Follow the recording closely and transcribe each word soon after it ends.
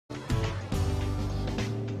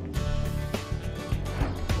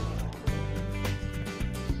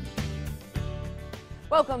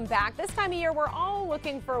Welcome back. This time of year, we're all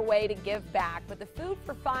looking for a way to give back, but the Food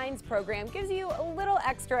for Fines program gives you a little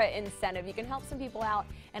extra incentive. You can help some people out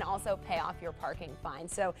and also pay off your parking fine.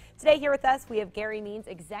 So today here with us, we have Gary Means,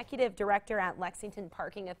 Executive Director at Lexington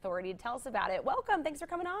Parking Authority, to tell us about it. Welcome. Thanks for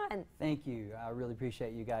coming on. Thank you. I really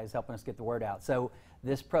appreciate you guys helping us get the word out. So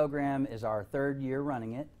this program is our third year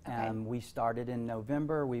running it. Okay. We started in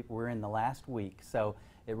November. We're in the last week. So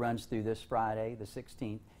it runs through this Friday, the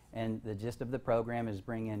 16th. And the gist of the program is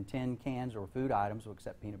bring in 10 cans or food items,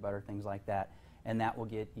 except peanut butter, things like that, and that will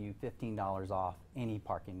get you $15 off any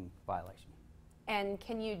parking violation. And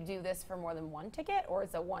can you do this for more than one ticket, or is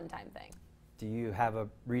it a one-time thing? Do you have a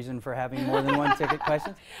reason for having more than one ticket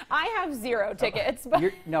questions? I have 0 tickets. But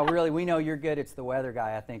no, really, we know you're good. It's the weather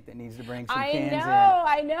guy, I think, that needs to bring some cans in.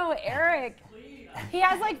 I know, Eric. He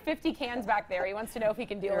has like 50 cans back there. He wants to know if he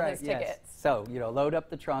can deal with his tickets. So, load up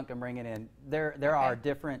the trunk and bring it in. There are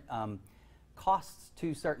different costs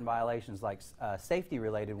to certain violations, like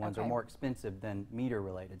safety-related ones are more expensive than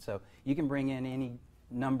meter-related. So you can bring in any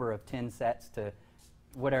number of 10 sets to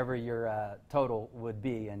whatever your total would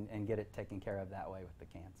be and get it taken care of that way with the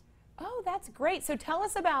cans. Oh, that's great. So tell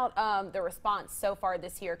us about the response so far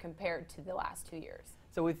this year compared to the last 2 years.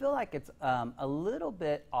 So we feel like it's a little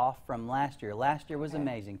bit off from last year. Last year was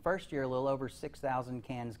amazing. First year, a little over 6,000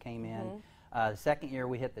 cans came in. The second year,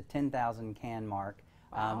 we hit the 10,000 can mark.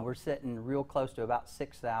 Wow. We're sitting real close to about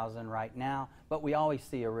 6,000 right now, but we always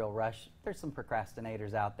see a real rush. There's some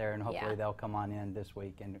procrastinators out there, and hopefully they'll come on in this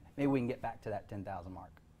week, and maybe we can get back to that 10,000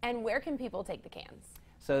 mark. And where can people take the cans?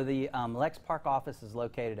 So the Lex Park office is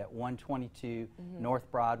located at 122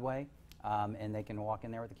 North Broadway. And they can walk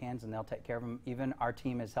in there with the cans and they'll take care of them. Even our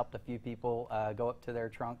team has helped a few people go up to their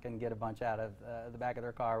trunk and get a bunch out of the back of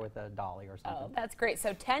their car with a dolly or something. Oh, that's great.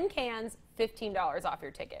 So 10 cans, $15 off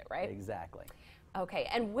your ticket, right? Exactly. Okay,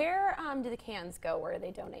 and where do the cans go? Where are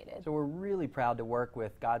they donated? So we're really proud to work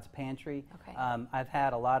with God's Pantry. Okay. I've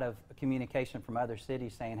had a lot of communication from other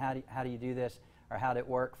cities saying, how do you do this, or how did it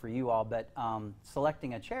work for you all? But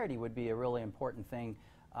selecting a charity would be a really important thing.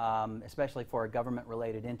 Especially for a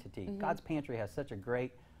government-related entity. God's Pantry has such a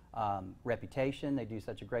great reputation. They do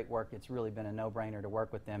such a great work. It's really been a no-brainer to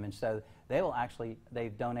work with them. And so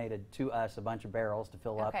they've donated to us a bunch of barrels to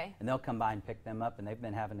fill up, and they'll come by and pick them up. And they've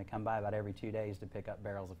been having to come by about every 2 days to pick up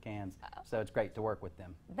barrels of cans. So it's great to work with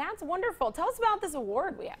them. That's wonderful. Tell us about this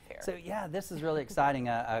award we have here. So yeah, this is really exciting.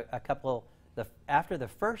 After the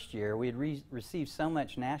first year, we had received so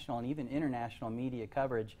much national and even international media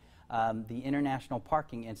coverage. The International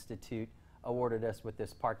Parking Institute awarded us with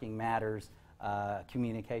this Parking Matters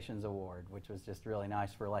Communications Award, which was just really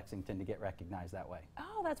nice for Lexington to get recognized that way.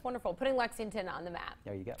 Oh, that's wonderful. Putting Lexington on the map.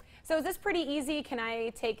 There you go. So is this pretty easy? Can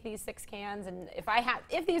I take these 6 cans and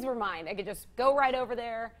if these were mine, I could just go right over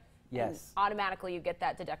there? Yes. And automatically you get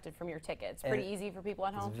that deducted from your ticket. It's pretty easy for people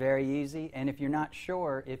at home? It's very easy. And if you're not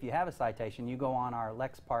sure if you have a citation, you go on our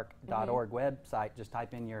lexpark.org website, just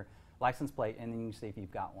type in your license plate, and then you can see if you've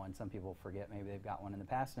got one. Some people forget maybe they've got one in the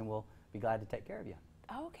past, and we'll be glad to take care of you.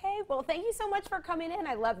 Okay, well, thank you so much for coming in.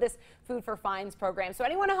 I love this Food for Fines program. So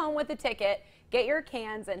anyone at home with a ticket, get your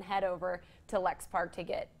cans and head over to Lex Park to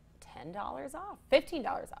get $10 off, $15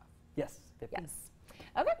 off. Yes, 15. Yes.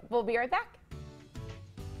 Okay, we'll be right back.